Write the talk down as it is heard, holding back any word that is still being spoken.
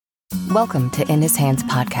Welcome to In His Hands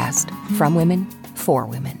podcast, from women, for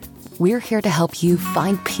women. We're here to help you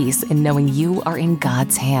find peace in knowing you are in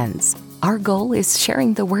God's hands. Our goal is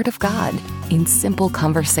sharing the Word of God in simple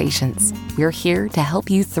conversations. We're here to help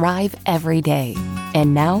you thrive every day.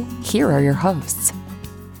 And now, here are your hosts.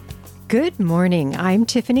 Good morning. I'm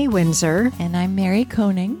Tiffany Windsor. And I'm Mary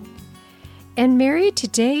Koenig. And Mary,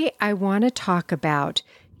 today I want to talk about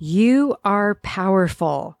you are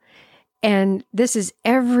powerful. And this is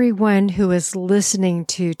everyone who is listening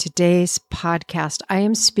to today's podcast. I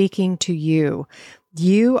am speaking to you.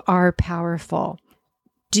 You are powerful.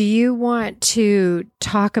 Do you want to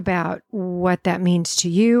talk about what that means to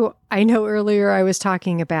you? I know earlier I was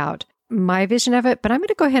talking about my vision of it, but I'm going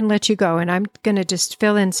to go ahead and let you go. And I'm going to just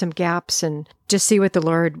fill in some gaps and just see what the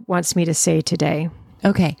Lord wants me to say today.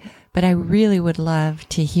 Okay. But I really would love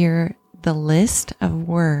to hear the list of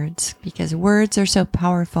words, because words are so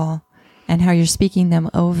powerful, and how you're speaking them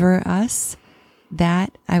over us.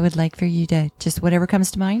 That I would like for you to just whatever comes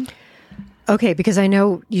to mind. Okay, because I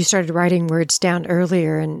know you started writing words down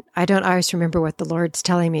earlier, and I don't always remember what the Lord's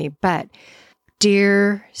telling me, but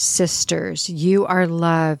dear sisters, you are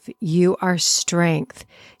love, you are strength,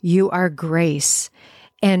 you are grace.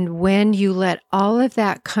 And when you let all of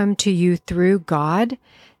that come to you through God,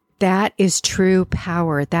 that is true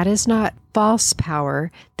power. That is not false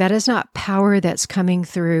power. That is not power that's coming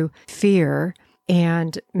through fear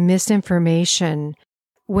and misinformation.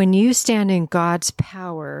 When you stand in God's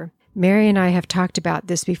power, Mary and I have talked about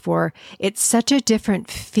this before, it's such a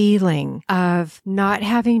different feeling of not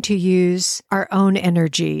having to use our own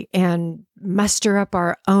energy and muster up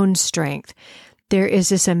our own strength. There is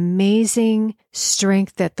this amazing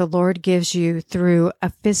strength that the Lord gives you through a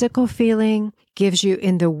physical feeling, gives you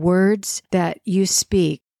in the words that you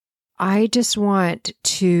speak. I just want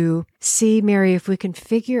to see, Mary, if we can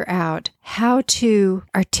figure out how to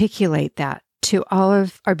articulate that to all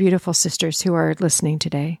of our beautiful sisters who are listening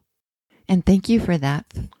today. And thank you for that.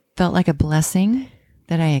 Felt like a blessing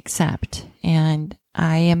that I accept. And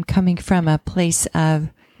I am coming from a place of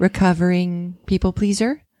recovering people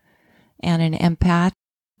pleaser and an empath.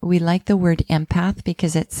 We like the word empath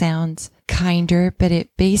because it sounds kinder, but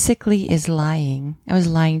it basically is lying. I was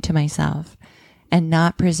lying to myself and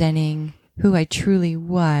not presenting who I truly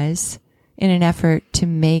was in an effort to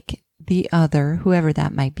make the other, whoever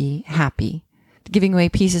that might be, happy. Giving away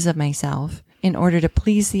pieces of myself in order to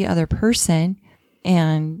please the other person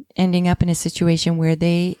and ending up in a situation where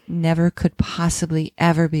they never could possibly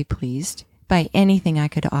ever be pleased by anything I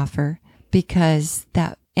could offer, because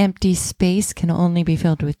that empty space can only be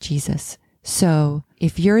filled with Jesus. So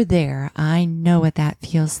if you're there, I know what that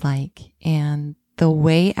feels like. And the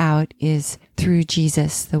way out is through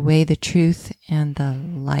Jesus, the way, the truth, and the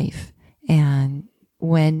life. And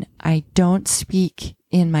when I don't speak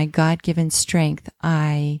in my God-given strength,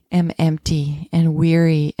 I am empty and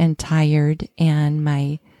weary and tired, and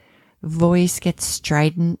my voice gets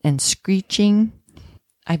strident and screeching.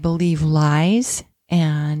 I believe lies,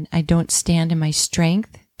 and I don't stand in my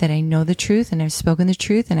strength, that I know the truth and I've spoken the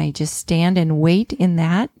truth, and I just stand and wait in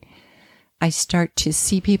that. I start to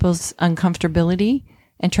see people's uncomfortability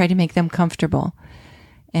and try to make them comfortable.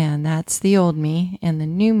 And that's the old me, and the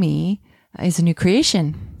new me is a new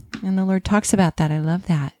creation. And the Lord talks about that. I love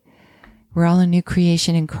that. We're all a new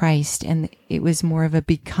creation in Christ, and it was more of a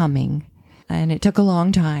becoming. And it took a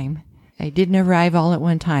long time. I didn't arrive all at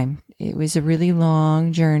one time. It was a really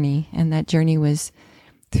long journey, and that journey was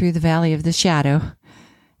through the valley of the shadow.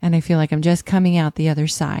 And I feel like I'm just coming out the other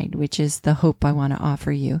side, which is the hope I want to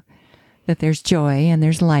offer you, that there's joy and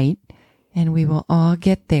there's light, and we will all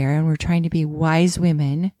get there. And we're trying to be wise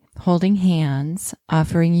women, holding hands,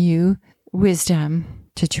 offering you wisdom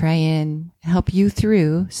to try and help you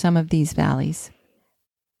through some of these valleys.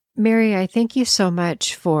 Mary, I thank you so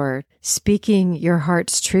much for speaking your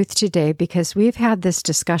heart's truth today, because we've had this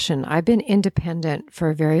discussion. I've been independent for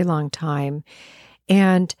a very long time.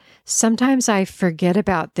 And sometimes I forget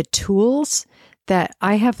about the tools that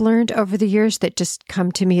I have learned over the years that just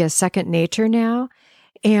come to me as second nature now.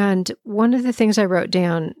 And one of the things I wrote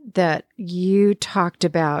down that you talked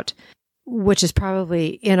about, which is probably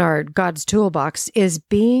in our God's toolbox, is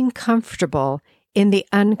being comfortable in the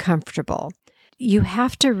uncomfortable. You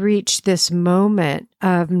have to reach this moment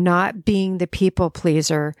of not being the people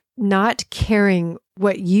pleaser, not caring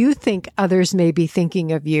what you think others may be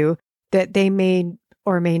thinking of you, that they may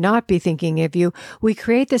or may not be thinking of you. We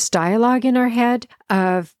create this dialogue in our head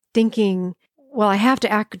of thinking, well, I have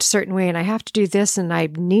to act a certain way and I have to do this and I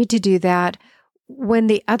need to do that, when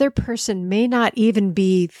the other person may not even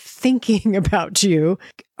be thinking about you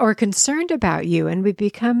or concerned about you. And we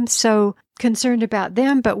become so concerned about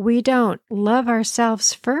them, but we don't love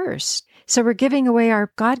ourselves first. So we're giving away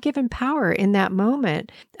our God-given power in that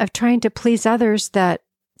moment of trying to please others that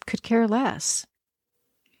could care less.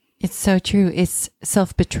 It's so true. It's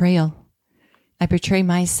self-betrayal. I betray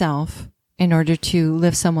myself in order to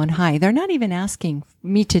lift someone high. They're not even asking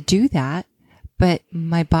me to do that, but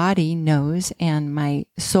my body knows and my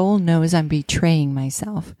soul knows I'm betraying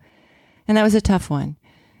myself. And that was a tough one,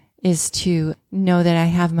 is to know that I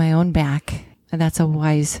have my own back. And that's a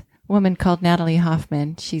wise woman called Natalie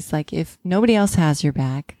Hoffman. She's like, if nobody else has your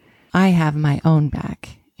back, I have my own back.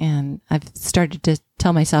 And I've started to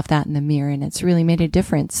tell myself that in the mirror, and it's really made a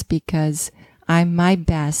difference because I'm my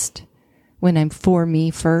best when I'm for me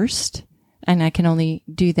first, and I can only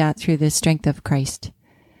do that through the strength of Christ.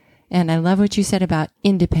 And I love what you said about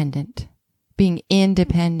independent, being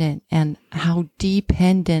independent, and how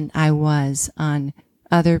dependent I was on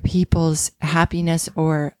other people's happiness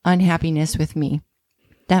or unhappiness with me.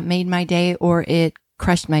 That made my day or it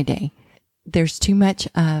crushed my day. There's too much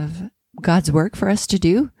of God's work for us to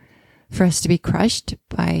do, for us to be crushed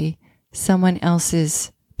by someone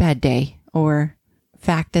else's bad day or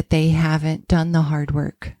fact that they haven't done the hard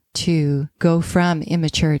work to go from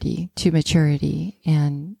immaturity to maturity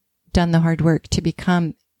and done the hard work to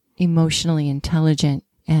become emotionally intelligent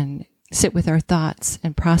and sit with our thoughts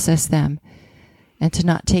and process them, and to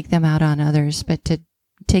not take them out on others, but to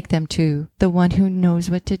take them to the one who knows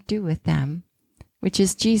what to do with them, which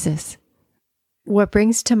is Jesus. What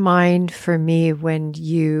brings to mind for me when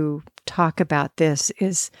you talk about this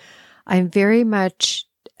is I'm very much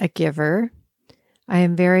a giver. I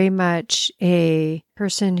am very much a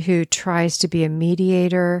person who tries to be a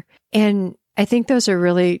mediator. And I think those are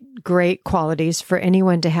really great qualities for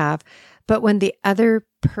anyone to have. But when the other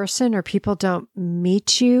person or people don't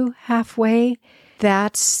meet you halfway,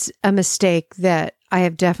 that's a mistake that I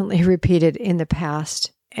have definitely repeated in the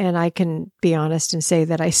past. And I can be honest and say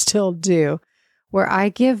that I still do, where I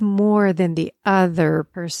give more than the other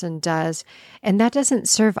person does. And that doesn't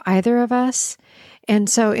serve either of us. And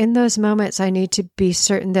so in those moments, I need to be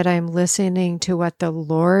certain that I'm listening to what the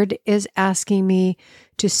Lord is asking me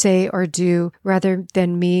to say or do, rather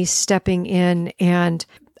than me stepping in and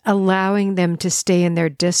allowing them to stay in their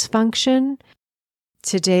dysfunction.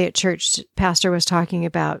 Today at church, Pastor was talking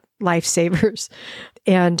about lifesavers.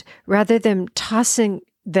 And rather than tossing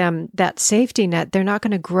them that safety net, they're not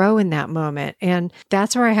going to grow in that moment. And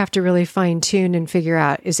that's where I have to really fine tune and figure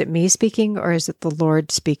out, is it me speaking or is it the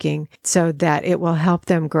Lord speaking, so that it will help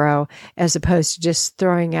them grow, as opposed to just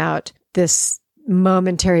throwing out this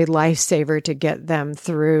momentary lifesaver to get them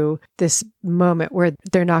through this moment where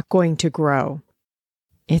they're not going to grow.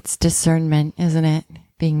 It's discernment, isn't it?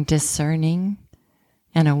 Being discerning.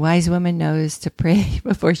 And a wise woman knows to pray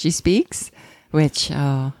before she speaks, which,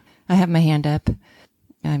 I have my hand up.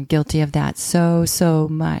 I'm guilty of that so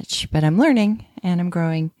much, but I'm learning and I'm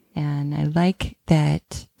growing. And I like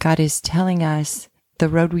that God is telling us the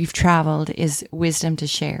road we've traveled is wisdom to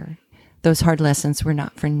share. Those hard lessons were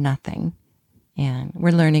not for nothing. And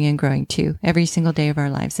we're learning and growing too, every single day of our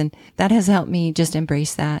lives. And that has helped me just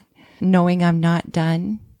embrace that, knowing I'm not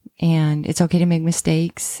done and it's okay to make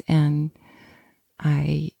mistakes. And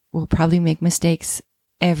I will probably make mistakes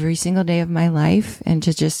every single day of my life, and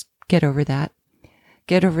to just get over that.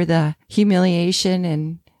 Get over the humiliation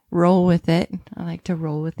and roll with it. I like to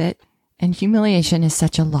roll with it. And humiliation is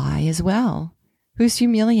such a lie as well. Who's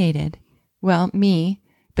humiliated? Well, me.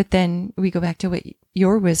 But then we go back to what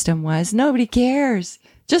your wisdom was. Nobody cares.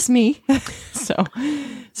 Just me.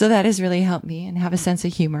 So that has really helped me, and have a sense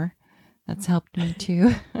of humor. That's helped me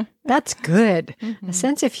too. That's good. Mm-hmm. A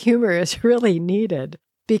sense of humor is really needed,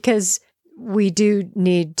 because we do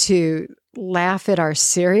need to laugh at our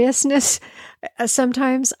seriousness.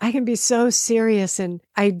 Sometimes I can be so serious, and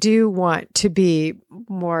I do want to be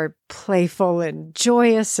more playful and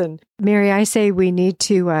joyous. And Mary, I say we need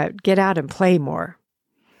to get out and play more.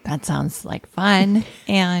 That sounds like fun.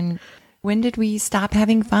 And when did we stop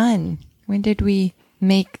having fun? When did we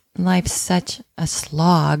make life such a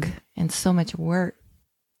slog and so much work?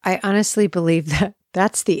 I honestly believe that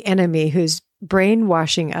that's the enemy who's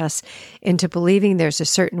brainwashing us into believing there's a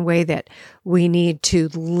certain way that we need to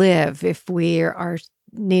live if we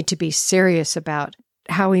need to be serious about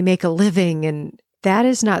how we make a living. And that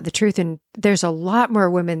is not the truth. And there's a lot more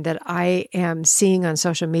women that I am seeing on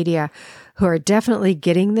social media who are definitely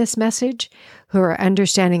getting this message, who are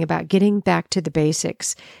understanding about getting back to the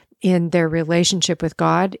basics in their relationship with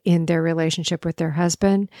God, in their relationship with their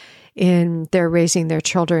husband, in their raising their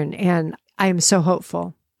children. And I am so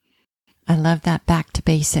hopeful. I love that, back to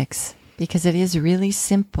basics, because it is really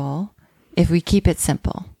simple if we keep it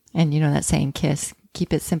simple. And you know that saying, KISS,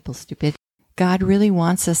 keep it simple, stupid. God really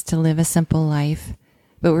wants us to live a simple life,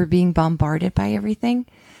 but we're being bombarded by everything.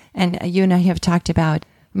 And you and I have talked about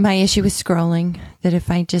my issue with scrolling, that if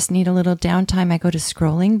I just need a little downtime, I go to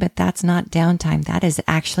scrolling, but that's not downtime. That is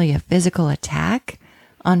actually a physical attack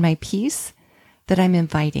on my peace that I'm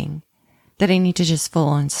inviting, that I need to just full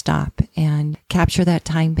on stop and capture that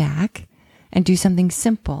time back and do something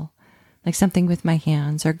simple, like something with my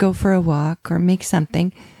hands, or go for a walk, or make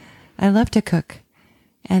something. I love to cook,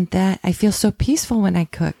 and that I feel so peaceful when I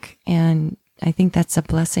cook. And I think that's a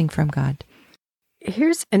blessing from God.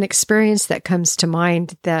 Here's an experience that comes to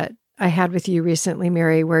mind that I had with you recently,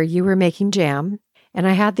 Mary, where you were making jam, and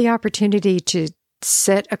I had the opportunity to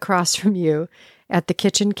sit across from you at the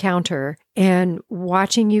kitchen counter and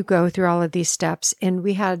watching you go through all of these steps. And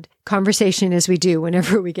we had conversation, as we do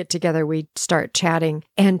whenever we get together, we start chatting,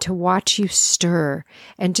 and to watch you stir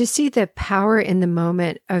and to see the power in the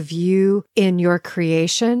moment of you in your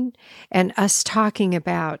creation and us talking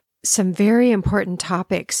about some very important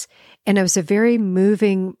topics. And it was a very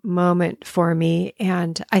moving moment for me.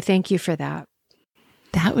 And I thank you for that.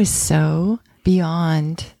 That was so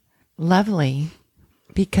beyond lovely,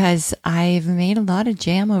 because I've made a lot of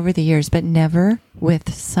jam over the years, but never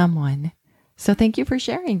with someone. So thank you for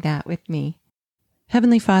sharing that with me.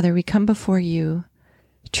 Heavenly Father, we come before you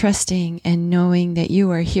trusting and knowing that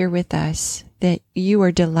you are here with us, that you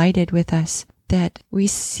are delighted with us, that we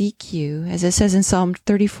seek you. As it says in Psalm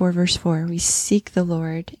 34, verse 4, we seek the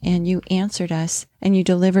Lord, and you answered us and you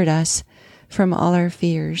delivered us from all our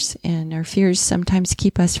fears. And our fears sometimes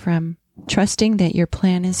keep us from trusting that your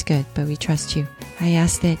plan is good, but we trust you. I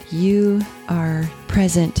ask that you are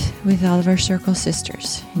present with all of our circle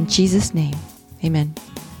sisters. In Jesus' name, amen.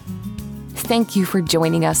 Thank you for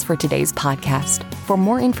joining us for today's podcast. For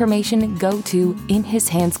more information, go to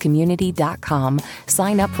inhishandscommunity.com,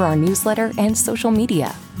 sign up for our newsletter and social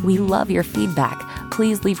media. We love your feedback.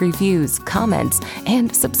 Please leave reviews, comments,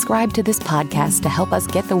 and subscribe to this podcast to help us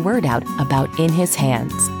get the word out about In His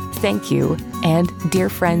Hands. Thank you, and dear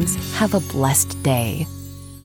friends, have a blessed day.